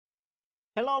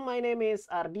Hello, my name is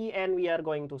Ardi and we are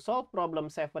going to solve problem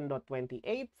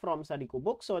 7.28 from Sadiku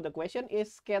book. So the question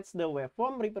is sketch the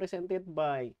waveform represented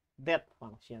by that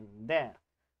function there.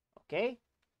 Okay,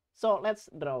 so let's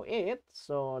draw it.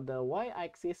 So the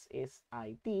y-axis is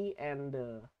it and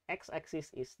the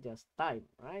x-axis is just time,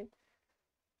 right?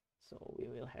 So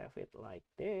we will have it like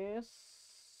this.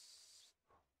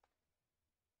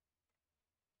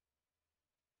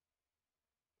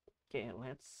 Okay,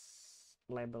 let's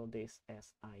label this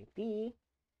as it.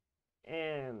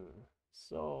 And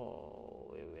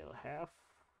so we will have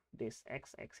this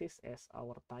x-axis as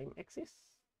our time axis.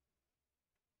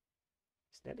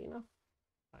 Is that enough?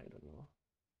 I don't know.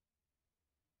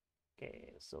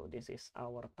 Okay, so this is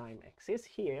our time axis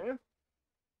here.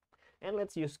 And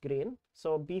let's use green.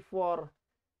 So before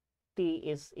t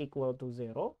is equal to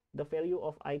 0, the value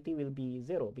of it will be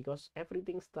 0 because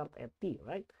everything starts at t,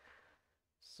 right?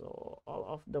 So all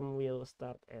of them will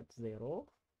start at 0.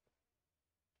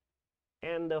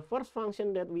 And the first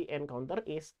function that we encounter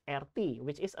is rt,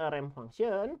 which is a ramp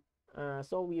function.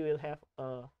 So we will have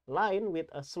a line with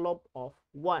a slope of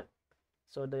 1.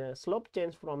 So the slope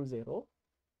changes from 0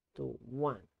 to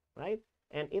 1, right?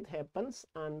 And it happens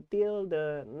until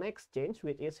the next change,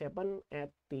 which is happen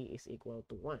at t is equal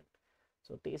to 1.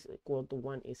 So t is equal to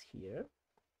 1 is here.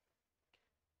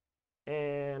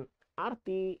 And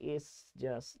rt is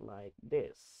just like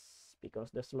this because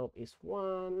the slope is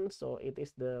 1, so it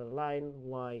is the line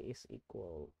y is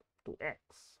equal to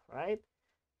x, right?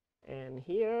 And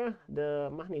here the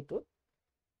magnitude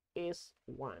is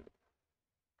 1.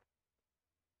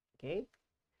 Okay,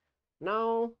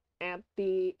 now at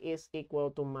t is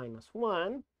equal to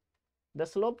 -1, the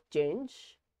slope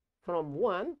change from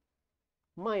 1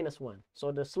 minus 1.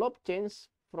 So the slope change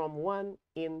from 1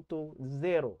 into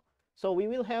 0. So we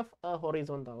will have a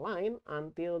horizontal line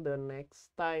until the next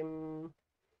time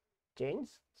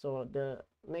change. So the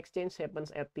next change happens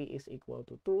at t is equal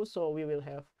to 2. So we will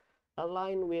have a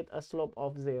line with a slope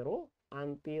of 0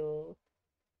 until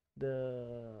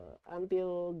the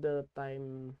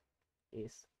time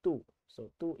is 2.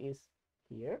 So 2 is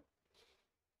here.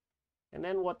 And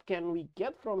then what can we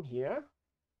get from here?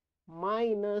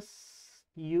 Minus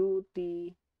ut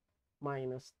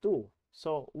minus 2.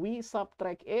 So we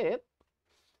subtract it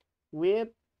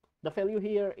with, the value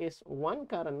here is 1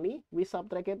 currently, we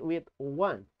subtract it with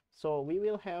 1. So we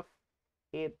will have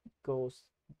it goes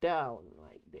down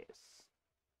like this,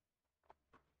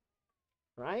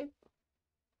 right?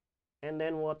 And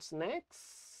then what's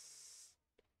next?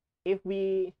 If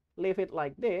we leave it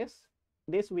like this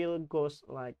will goes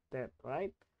like that,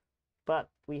 right? But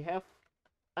we have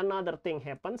another thing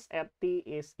happens at t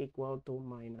is equal to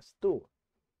 -2.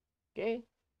 Okay,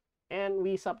 and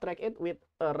we subtract it with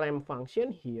a ramp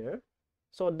function here.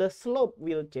 So the slope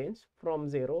will change from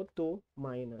 0 to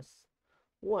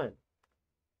 -1.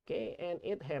 Okay, and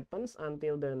it happens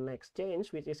until the next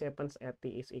change, which is happens at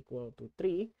t is equal to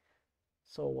 3.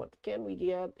 So what can we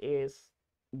get is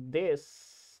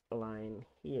this line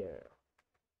here.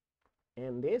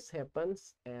 And this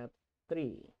happens at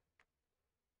 3.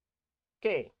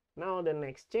 Okay, now the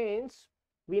next change,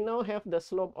 we now have the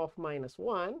slope of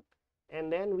 -1, and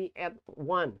then we add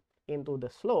 1 into the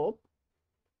slope.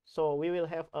 So we will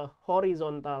have a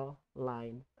horizontal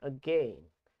line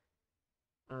again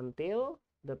until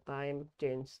the time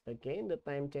change again. The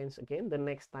time change again. The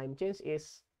next time change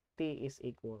is t is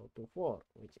equal to 4,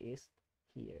 which is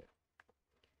here.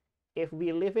 If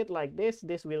we leave it like this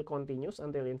will continue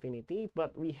until infinity.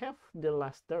 But we have the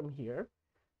last term here,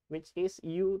 which is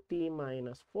ut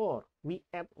minus 4. We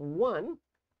add 1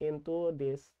 into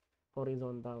this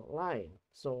horizontal line.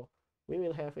 So we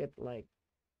will have it like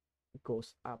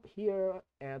goes up here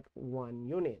at 1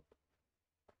 unit.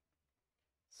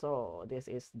 So this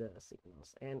is the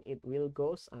signals, and it will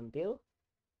goes until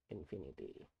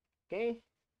infinity. Okay,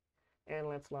 and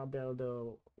let's label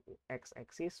the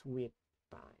x-axis with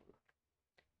time.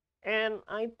 And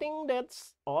I think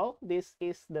that's all. This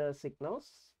is the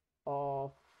signals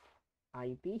of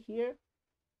IT here.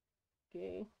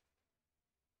 Okay,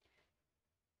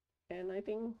 and I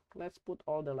think let's put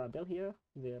all the label here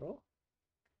 0.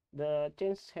 The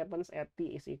change happens at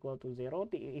t is equal to 0,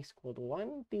 t is equal to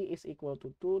 1, t is equal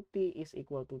to 2, t is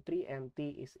equal to 3, and t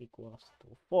is equals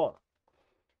to 4.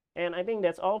 And I think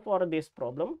that's all for this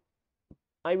problem.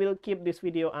 I will keep this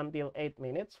video until 8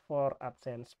 minutes for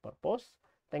AdSense purpose.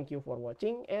 Thank you for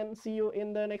watching and see you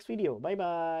in the next video. Bye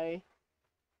bye.